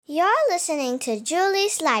You're listening to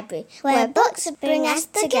Julie's Library, where books bring us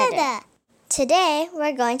together. Today,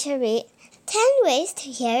 we're going to read 10 Ways to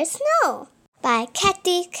Hear Snow by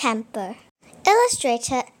Kathy Camper,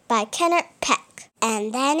 illustrated by Kenneth Peck.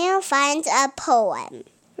 And Daniel finds a poem,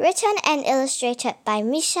 written and illustrated by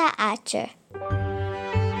Misha Archer.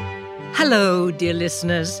 Hello, dear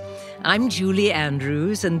listeners. I'm Julie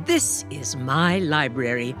Andrews, and this is my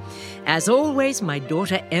library. As always, my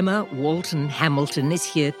daughter Emma Walton Hamilton is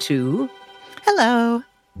here too. Hello.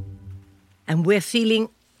 And we're feeling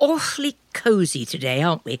awfully cozy today,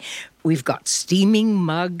 aren't we? We've got steaming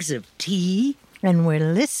mugs of tea. And we're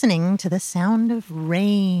listening to the sound of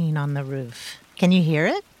rain on the roof. Can you hear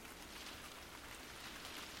it?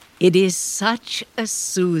 It is such a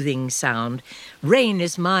soothing sound. Rain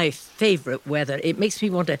is my favorite weather. It makes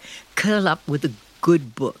me want to curl up with a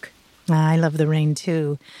good book. I love the rain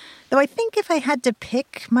too. Though I think if I had to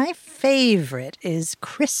pick, my favorite is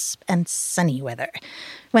crisp and sunny weather.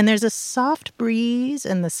 When there's a soft breeze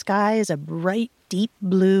and the sky is a bright, deep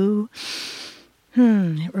blue.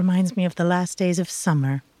 It reminds me of the last days of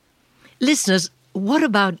summer. Listeners, what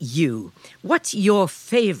about you? What's your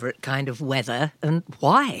favorite kind of weather and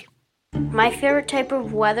why? My favorite type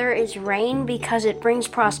of weather is rain because it brings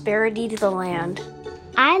prosperity to the land.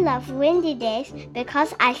 I love windy days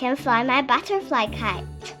because I can fly my butterfly kite.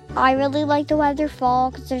 I really like the weather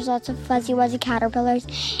fall because there's lots of fuzzy wuzzy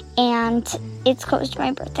caterpillars and it's close to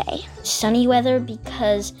my birthday. Sunny weather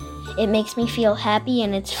because it makes me feel happy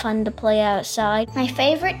and it's fun to play outside. My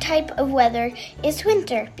favorite type of weather is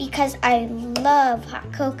winter because I love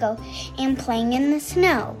hot cocoa and playing in the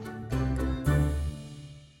snow.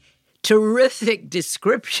 Terrific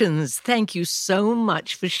descriptions. Thank you so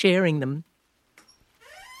much for sharing them.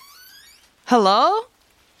 Hello?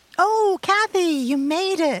 Oh, Kathy, you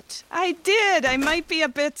made it. I did. I might be a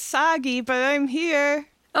bit soggy, but I'm here.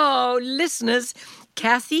 Oh, listeners,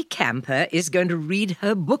 Kathy Camper is going to read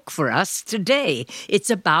her book for us today. It's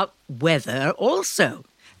about weather also.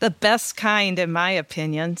 The best kind, in my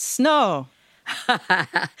opinion, snow.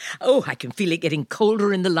 Oh, I can feel it getting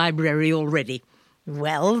colder in the library already.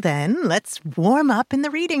 Well, then, let's warm up in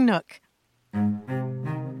the reading nook.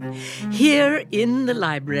 Here in the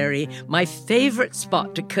library, my favorite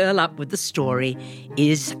spot to curl up with the story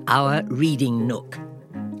is our reading nook.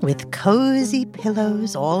 With cozy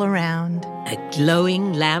pillows all around. A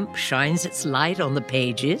glowing lamp shines its light on the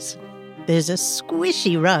pages. There's a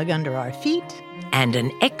squishy rug under our feet. And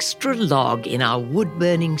an extra log in our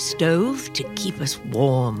wood-burning stove to keep us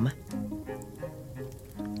warm.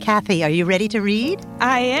 Kathy, are you ready to read?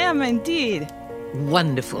 I am indeed.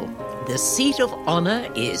 Wonderful. The seat of honor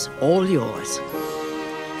is all yours.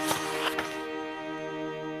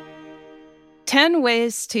 10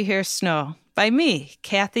 Ways to Hear Snow by me,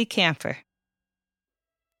 Kathy Camper.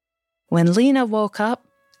 When Lena woke up,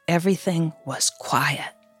 everything was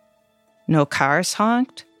quiet. No cars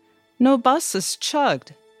honked. No buses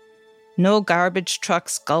chugged. No garbage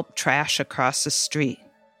trucks gulped trash across the street.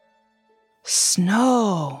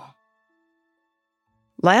 Snow.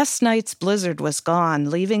 Last night's blizzard was gone,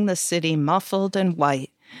 leaving the city muffled and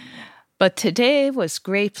white. But today was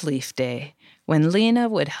Grape Leaf Day, when Lena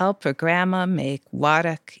would help her grandma make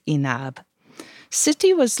warak inab.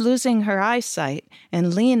 Siti was losing her eyesight,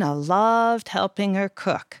 and Lena loved helping her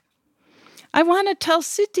cook. I want to tell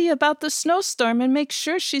Siti about the snowstorm and make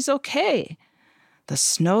sure she's okay. The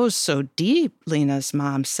snow's so deep, Lena's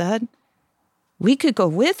mom said. We could go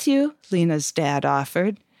with you, Lena's dad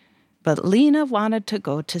offered. But Lena wanted to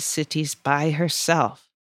go to Siti's by herself.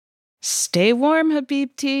 Stay warm,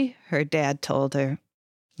 Habibti, her dad told her.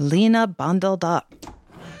 Lena bundled up.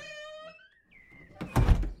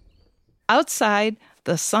 Outside,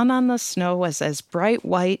 the sun on the snow was as bright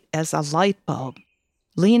white as a light bulb.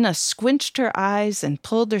 Lena squinched her eyes and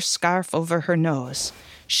pulled her scarf over her nose.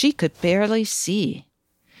 She could barely see.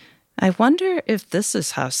 I wonder if this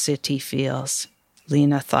is how Siti feels,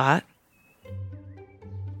 Lena thought.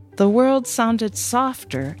 The world sounded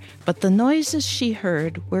softer, but the noises she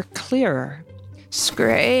heard were clearer.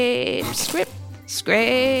 Scrape, scrip,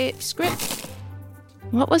 scrape, scrip.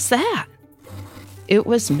 What was that? It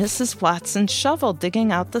was Mrs. Watson's shovel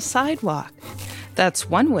digging out the sidewalk. That's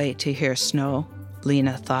one way to hear snow,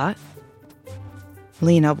 Lena thought.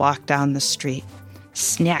 Lena walked down the street.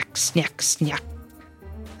 Snack, snack, snack.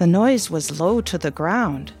 The noise was low to the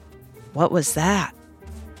ground. What was that?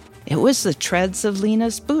 It was the treads of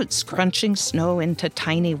Lena's boots crunching snow into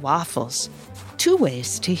tiny waffles. 2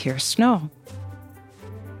 ways to hear snow.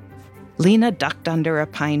 Lena ducked under a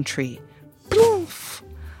pine tree. Ploof!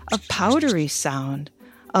 A powdery sound.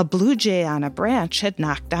 A blue jay on a branch had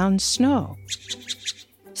knocked down snow.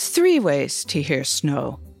 3 ways to hear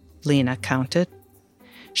snow, Lena counted.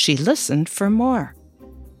 She listened for more.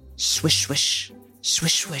 Swish, swish,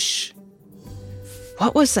 swish, swish.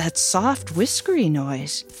 What was that soft, whiskery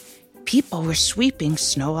noise? People were sweeping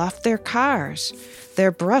snow off their cars.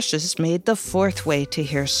 Their brushes made the 4th way to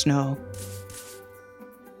hear snow.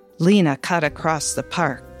 Lena cut across the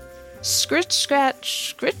park. Scritch, scratch,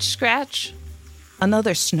 scritch, scratch.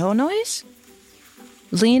 Another snow noise?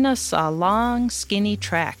 Lena saw long, skinny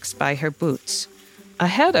tracks by her boots.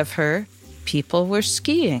 Ahead of her, people were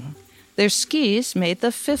skiing. Their skis made the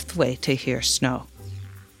 5th way to hear snow.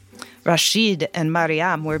 Rashid and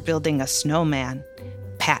Mariam were building a snowman.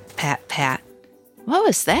 Pat, pat, pat. What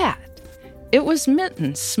was that? It was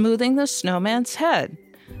Mittens smoothing the snowman's head.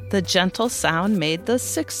 The gentle sound made the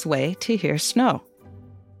 6th way to hear snow.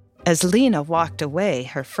 As Lena walked away,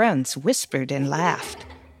 her friends whispered and laughed.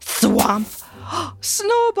 Thwomp!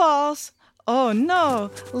 Snowballs! Oh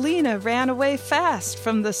no! Lena ran away fast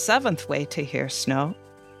from the 7th way to hear snow.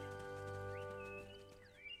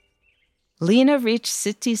 Lena reached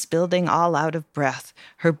Siti's building all out of breath,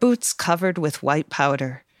 her boots covered with white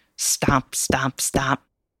powder. Stomp, stomp, stomp.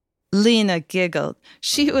 Lena giggled.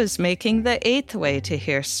 She was making the 8th way to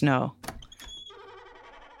hear snow.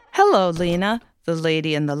 Hello, Lena, the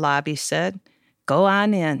lady in the lobby said. Go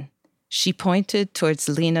on in. She pointed towards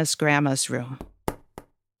Lena's grandma's room.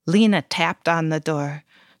 Lena tapped on the door.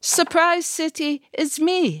 Surprise, Siti, it's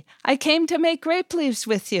me. I came to make grape leaves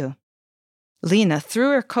with you. Lena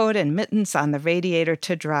threw her coat and mittens on the radiator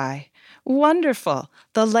to dry. Wonderful.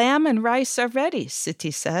 The lamb and rice are ready,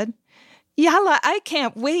 Siti said. Yalla, I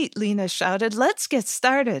can't wait, Lena shouted. Let's get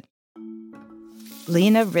started.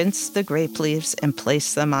 Lena rinsed the grape leaves and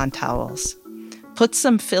placed them on towels. Put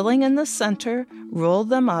some filling in the center, roll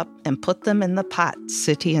them up, and put them in the pot,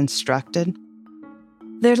 Siti instructed.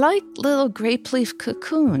 They're like little grape leaf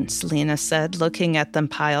cocoons, Lena said, looking at them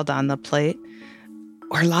piled on the plate.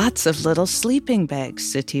 Or lots of little sleeping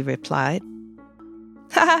bags, Siti replied.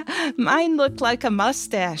 Ha! Mine looked like a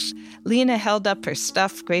mustache. Lena held up her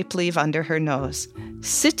stuffed grape leaf under her nose.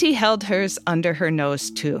 Siti held hers under her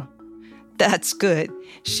nose, too. That's good.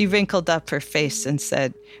 She wrinkled up her face and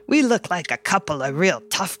said, We look like a couple of real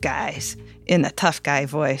tough guys, in a tough guy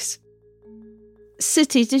voice.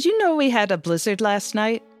 Siti, did you know we had a blizzard last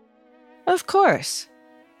night? Of course.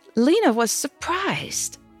 Lena was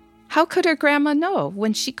surprised. How could her grandma know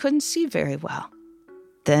when she couldn't see very well?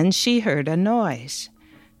 Then she heard a noise.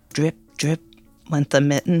 Drip, drip, went the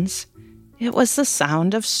mittens. It was the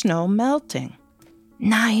sound of snow melting.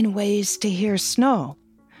 9 ways to hear snow.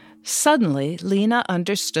 Suddenly, Lena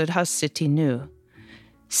understood how Siti knew.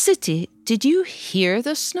 Siti, did you hear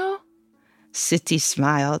the snow? Siti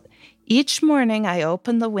smiled. Each morning I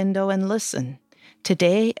open the window and listen.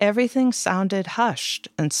 Today everything sounded hushed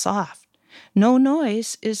and soft. No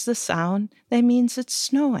noise is the sound that means it's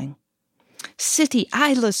snowing. Siti,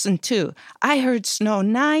 I listened too. I heard snow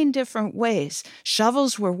 9 different ways.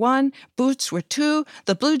 Shovels were 1, boots were 2,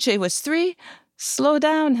 the blue jay was 3. Slow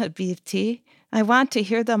down, Habibti. I want to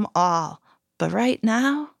hear them all. But right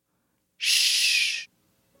now, shh.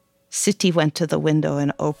 Siti went to the window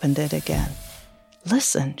and opened it again.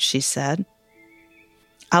 Listen, she said.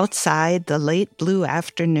 Outside, the late blue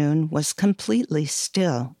afternoon was completely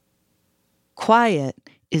still. Quiet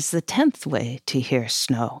is the 10th way to hear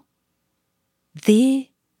snow. The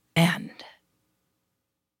end.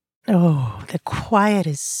 Oh, the quiet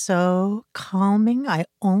is so calming, I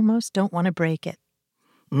almost don't want to break it.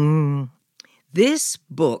 This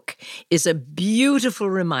book is a beautiful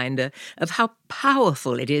reminder of how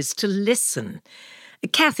powerful it is to listen.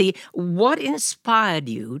 Kathy, what inspired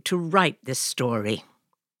you to write this story?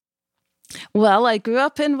 Well, I grew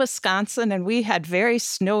up in Wisconsin and we had very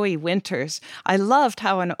snowy winters. I loved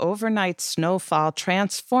how an overnight snowfall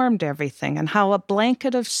transformed everything and how a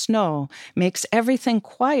blanket of snow makes everything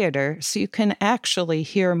quieter so you can actually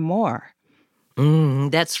hear more.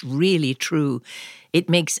 That's really true. It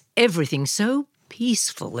makes everything so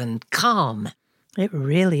peaceful and calm. It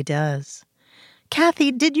really does.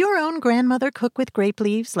 Kathy, did your own grandmother cook with grape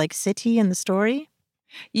leaves like Siti in the story?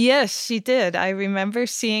 Yes, she did. I remember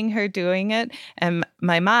seeing her doing it, and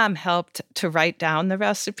my mom helped to write down the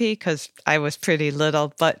recipe because I was pretty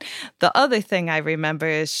little. But the other thing I remember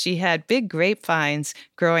is she had big grapevines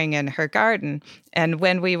growing in her garden, and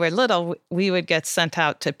when we were little, we would get sent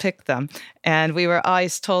out to pick them, and we were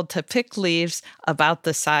always told to pick leaves about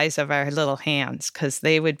the size of our little hands because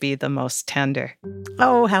they would be the most tender.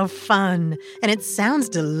 Oh, how fun. And it sounds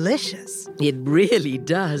delicious. It really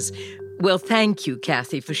does. Well, thank you,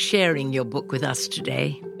 Kathy, for sharing your book with us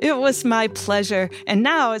today. It was my pleasure, and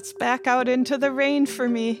now it's back out into the rain for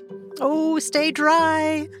me. Oh, stay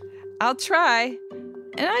dry. I'll try.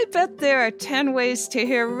 And I bet there are 10 ways to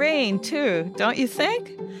hear rain, too, don't you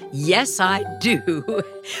think? Yes, I do.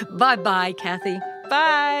 Bye-bye, Kathy.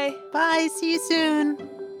 Bye. Bye, see you soon.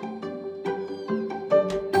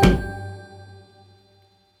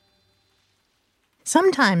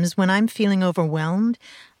 Sometimes when I'm feeling overwhelmed,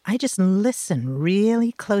 I just listen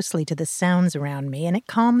really closely to the sounds around me, and it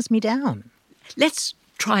calms me down. Let's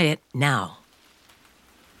try it now.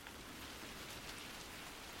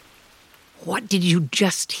 What did you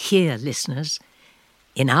just hear, listeners?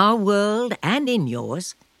 In our world and in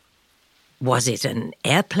yours, was it an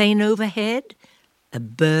airplane overhead? A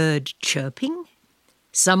bird chirping?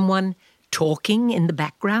 Someone talking in the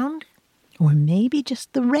background? Or maybe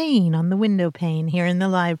just the rain on the window pane here in the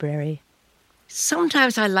library.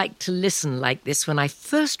 Sometimes I like to listen like this when I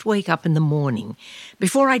first wake up in the morning.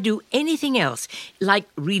 Before I do anything else, like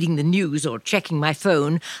reading the news or checking my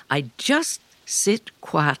phone, I just sit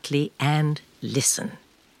quietly and listen.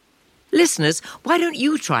 Listeners, why don't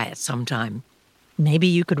you try it sometime? Maybe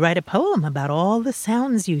you could write a poem about all the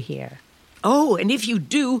sounds you hear. Oh, and if you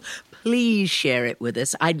do, please share it with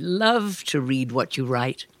us. I'd love to read what you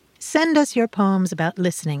write. Send us your poems about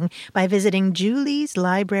listening by visiting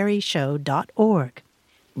julieslibraryshow.org.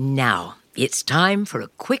 Now, it's time for a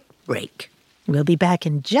quick break. We'll be back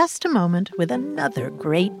in just a moment with another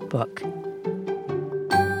great book.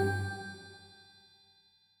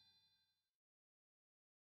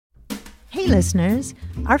 Hey listeners,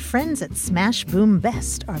 our friends at Smash Boom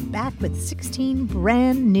Best are back with 16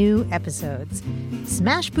 brand new episodes.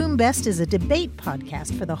 Smash Boom Best is a debate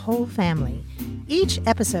podcast for the whole family. Each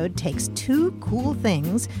episode takes two cool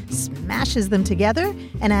things, smashes them together,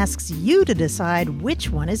 and asks you to decide which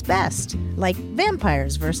one is best, like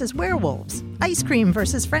vampires versus werewolves, ice cream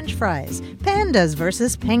versus French fries, pandas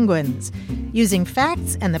versus penguins. Using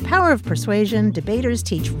facts and the power of persuasion, debaters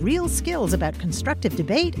teach real skills about constructive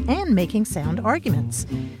debate and making sound arguments.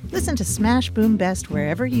 Listen to Smash Boom Best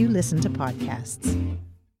wherever you listen to podcasts.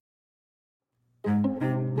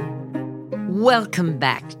 Welcome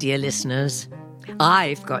back, dear listeners.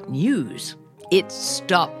 I've got news. It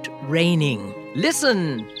stopped raining.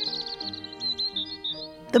 Listen!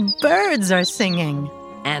 The birds are singing.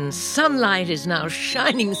 And sunlight is now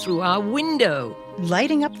shining through our window.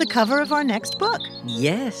 Lighting up the cover of our next book.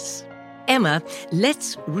 Yes. Emma,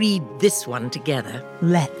 let's read this one together.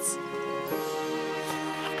 Let's.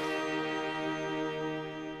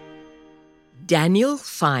 Daniel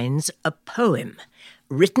finds a poem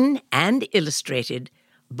written and illustrated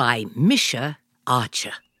by Misha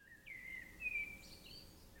Archer.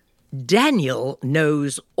 Daniel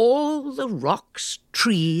knows all the rocks,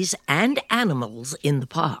 trees, and animals in the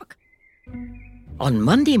park. On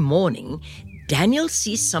Monday morning, Daniel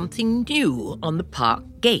sees something new on the park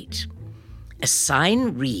gate. A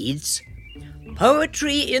sign reads,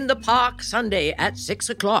 "Poetry in the park Sunday at 6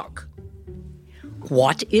 o'clock."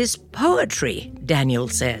 What is poetry? Daniel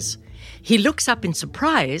says. He looks up in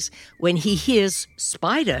surprise when he hears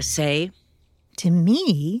Spider say, To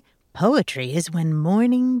me, poetry is when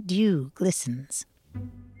morning dew glistens.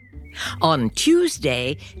 On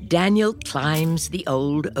Tuesday, Daniel climbs the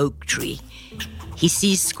old oak tree. He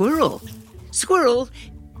sees Squirrel. Squirrel,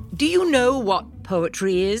 do you know what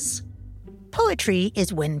poetry is? Poetry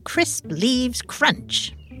is when crisp leaves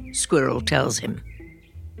crunch, Squirrel tells him.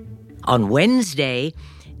 On Wednesday,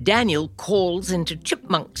 Daniel calls into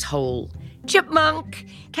Chipmunk's hole. Chipmunk,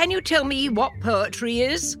 can you tell me what poetry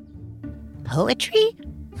is? Poetry?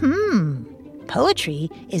 Poetry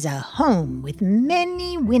is a home with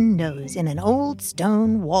many windows in an old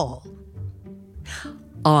stone wall.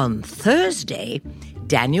 On Thursday,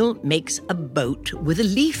 Daniel makes a boat with a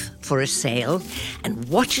leaf for a sail and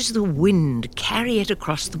watches the wind carry it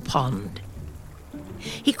across the pond.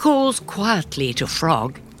 He calls quietly to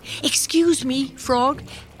Frog. "Excuse me, Frog,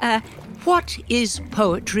 what is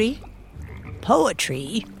poetry?"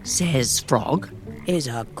 Poetry, says Frog, is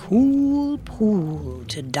a cool pool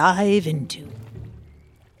to dive into.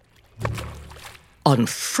 On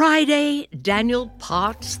Friday, Daniel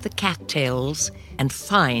parts the cattails and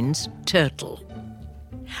finds Turtle.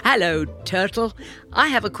 "Hello, Turtle. I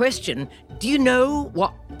have a question. Do you know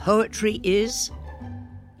what poetry is?"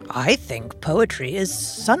 I think poetry is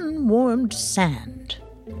sun-warmed sand,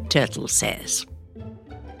 Turtle says.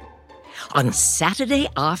 On Saturday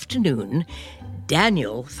afternoon,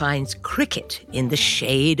 Daniel finds Cricket in the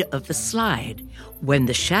shade of the slide. When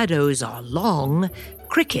the shadows are long,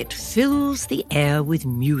 Cricket fills the air with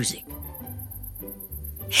music.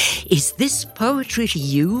 Is this poetry to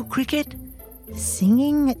you, Cricket?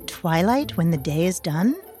 Singing at twilight when the day is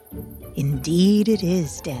done? Indeed it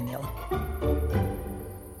is, Daniel.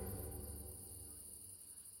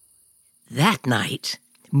 That night,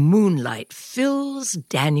 moonlight fills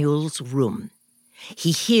Daniel's room.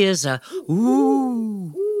 He hears a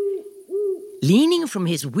ooh. Leaning from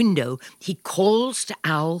his window, he calls to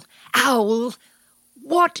Owl, "Owl,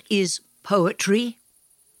 what is poetry?"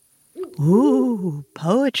 Ooh,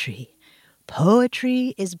 poetry.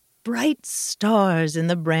 Poetry is bright stars in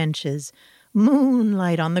the branches,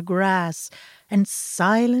 moonlight on the grass, and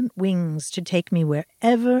silent wings to take me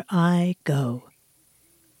wherever I go.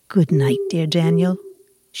 Good night, dear Daniel,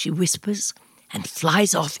 she whispers and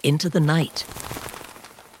flies off into the night.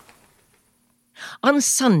 On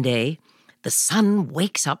Sunday, the sun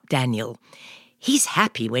wakes up Daniel. He's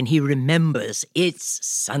happy when he remembers it's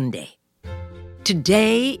Sunday.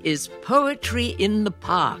 "Today is poetry in the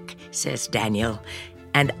park," says Daniel,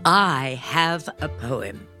 "and I have a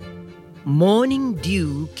poem. Morning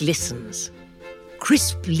dew glistens.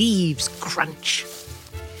 Crisp leaves crunch.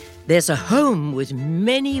 There's a home with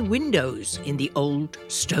many windows in the old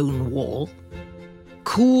stone wall.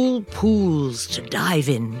 Cool pools to dive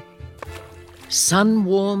in.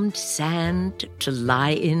 Sun-warmed sand to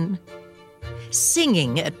lie in.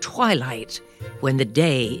 Singing at twilight when the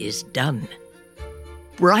day is done.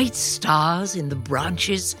 Bright stars in the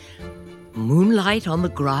branches, moonlight on the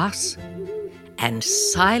grass, and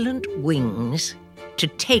silent wings to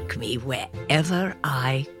take me wherever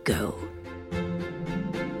I go."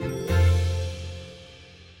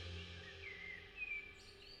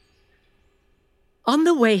 On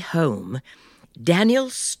the way home, Daniel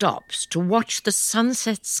stops to watch the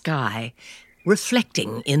sunset sky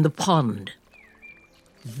reflecting in the pond.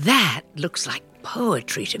 "That looks like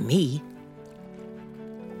poetry to me,"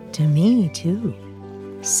 To me, too,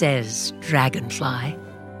 says Dragonfly.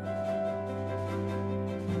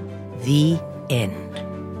 The end.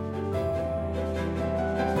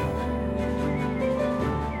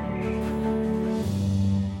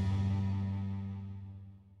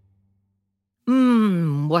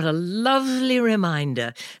 What a lovely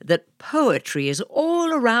reminder that poetry is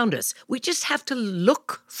all around us. We just have to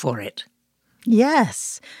look for it.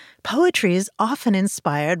 Yes, poetry is often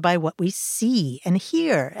inspired by what we see and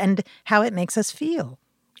hear and how it makes us feel.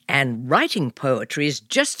 And writing poetry is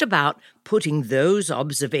just about putting those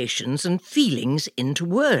observations and feelings into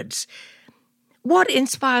words. What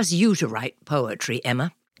inspires you to write poetry,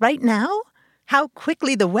 Emma? Right now, how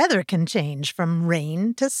quickly the weather can change from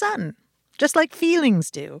rain to sun, just like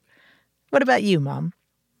feelings do. What about you, Mom?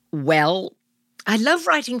 Well, I love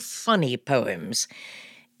writing funny poems.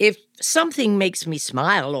 If something makes me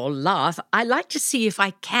smile or laugh, I like to see if I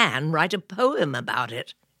can write a poem about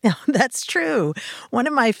it. That's true. One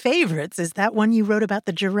of my favorites is that one you wrote about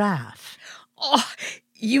the giraffe. Oh,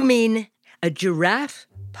 you mean a giraffe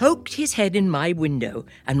poked his head in my window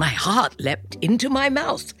and my heart leapt into my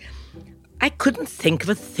mouth. I couldn't think of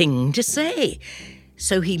a thing to say,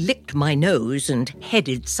 so he licked my nose and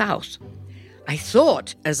headed south. I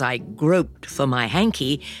thought, as I groped for my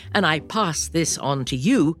hanky, and I pass this on to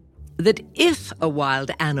you, that if a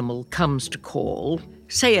wild animal comes to call,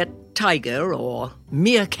 say a tiger or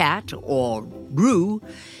meerkat or roo,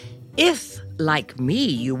 if, like me,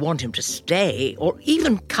 you want him to stay or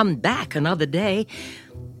even come back another day,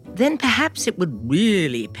 then perhaps it would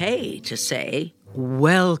really pay to say,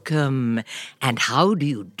 "Welcome, and how do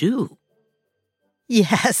you do?"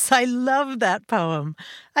 Yes, I love that poem.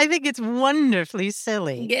 I think it's wonderfully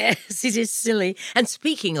silly. Yes, it is silly. And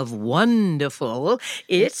speaking of wonderful,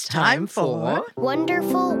 it's time for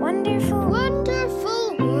Wonderful, wonderful,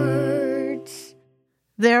 wonderful words.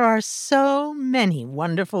 There are so many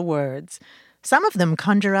wonderful words. Some of them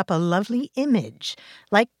conjure up a lovely image,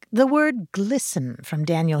 like the word glisten from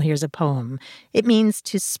Daniel Hears a Poem. It means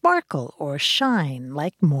to sparkle or shine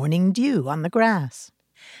like morning dew on the grass.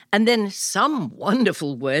 And then some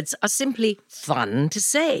wonderful words are simply fun to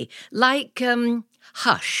say, like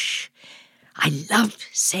hush. I love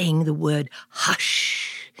saying the word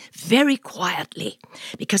hush very quietly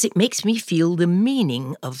because it makes me feel the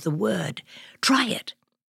meaning of the word. Try it.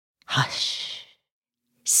 Hush.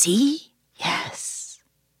 See? Yes.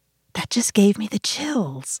 That just gave me the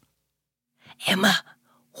chills. Emma,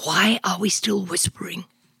 why are we still whispering?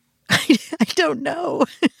 I don't know.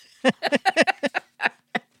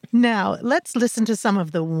 Now, let's listen to some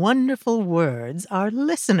of the wonderful words our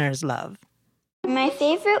listeners love. My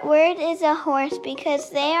favorite word is a horse because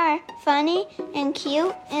they are funny and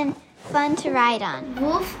cute and fun to ride on.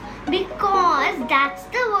 Wolf, because that's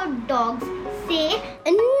the word dogs say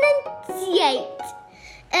enunciate.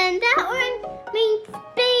 And that one means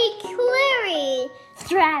big cleary.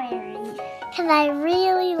 Strawberries. Because I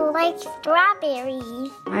really like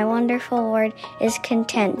strawberries. My wonderful word is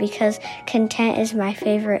content because content is my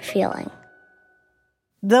favorite feeling.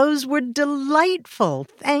 Those were delightful.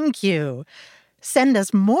 Thank you. Send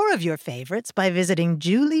us more of your favorites by visiting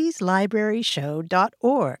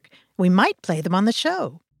julieslibraryshow.org. We might play them on the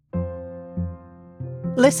show.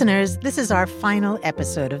 Listeners, this is our final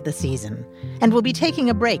episode of the season, and we'll be taking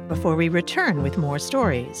a break before we return with more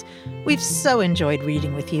stories. We've so enjoyed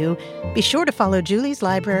reading with you. Be sure to follow Julie's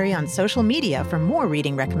Library on social media for more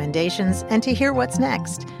reading recommendations and to hear what's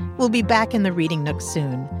next. We'll be back in the Reading Nook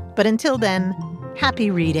soon. But until then,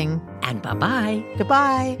 happy reading. And bye-bye.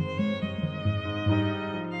 Goodbye.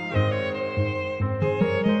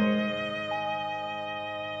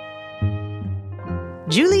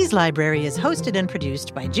 Julie's Library is hosted and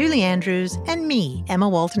produced by Julie Andrews and me, Emma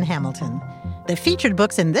Walton Hamilton. The featured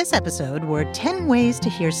books in this episode were 10 Ways to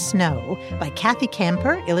Hear Snow by Kathy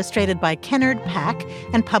Camper, illustrated by Kennard Pack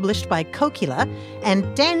and published by Kokila,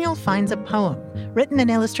 and Daniel Finds a Poem, written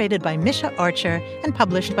and illustrated by Misha Archer and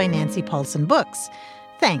published by Nancy Paulson Books.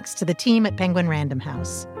 Thanks to the team at Penguin Random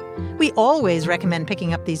House. We always recommend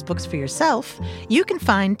picking up these books for yourself. You can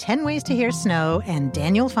find 10 Ways to Hear Snow and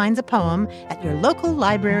Daniel Finds a Poem at your local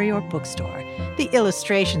library or bookstore. The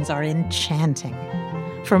illustrations are enchanting.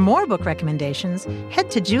 For more book recommendations,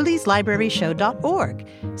 head to julieslibraryshow.org.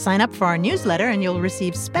 Sign up for our newsletter and you'll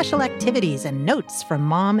receive special activities and notes from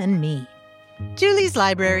Mom and me. Julie's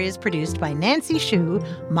Library is produced by Nancy Shue,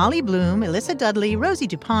 Molly Bloom, Alyssa Dudley, Rosie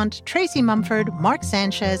DuPont, Tracy Mumford, Mark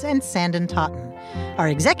Sanchez, and Sandon Totten. Our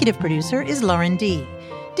executive producer is Lauren Dee.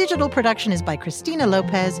 Digital production is by Christina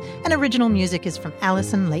Lopez, and original music is from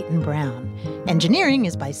Allison Leighton Brown. Engineering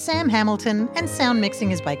is by Sam Hamilton, and sound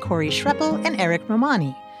mixing is by Corey Schreppel and Eric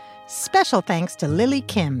Romani. Special thanks to Lily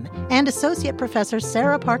Kim and Associate Professor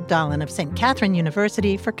Sarah Park-Dahlen of St. Catherine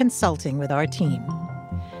University for consulting with our team.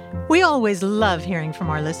 We always love hearing from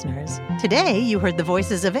our listeners. Today, you heard the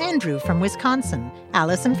voices of Andrew from Wisconsin,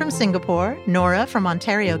 Allison from Singapore, Nora from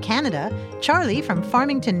Ontario, Canada, Charlie from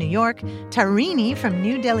Farmington, New York, Tarini from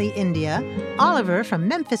New Delhi, India, Oliver from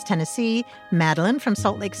Memphis, Tennessee, Madeline from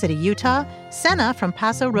Salt Lake City, Utah, Senna from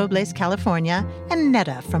Paso Robles, California, and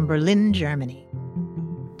Netta from Berlin, Germany.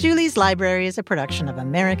 Julie's Library is a production of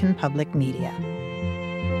American Public Media.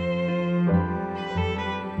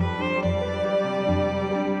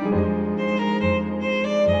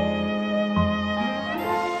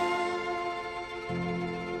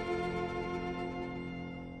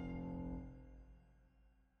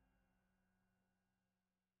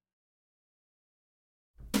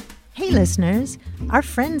 Hey listeners, our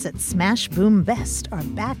friends at Smash Boom Best are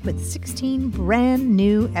back with 16 brand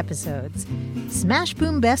new episodes. Smash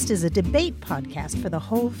Boom Best is a debate podcast for the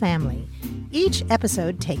whole family. Each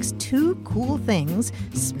episode takes two cool things,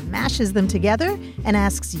 smashes them together, and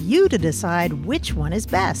asks you to decide which one is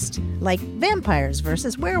best, like vampires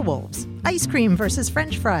versus werewolves, ice cream versus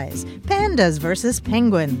French fries, pandas versus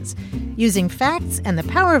penguins. Using facts and the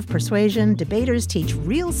power of persuasion, debaters teach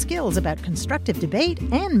real skills about constructive debate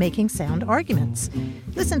and making sound arguments.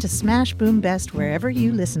 Listen to Smash Boom Best wherever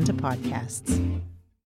you listen to podcasts.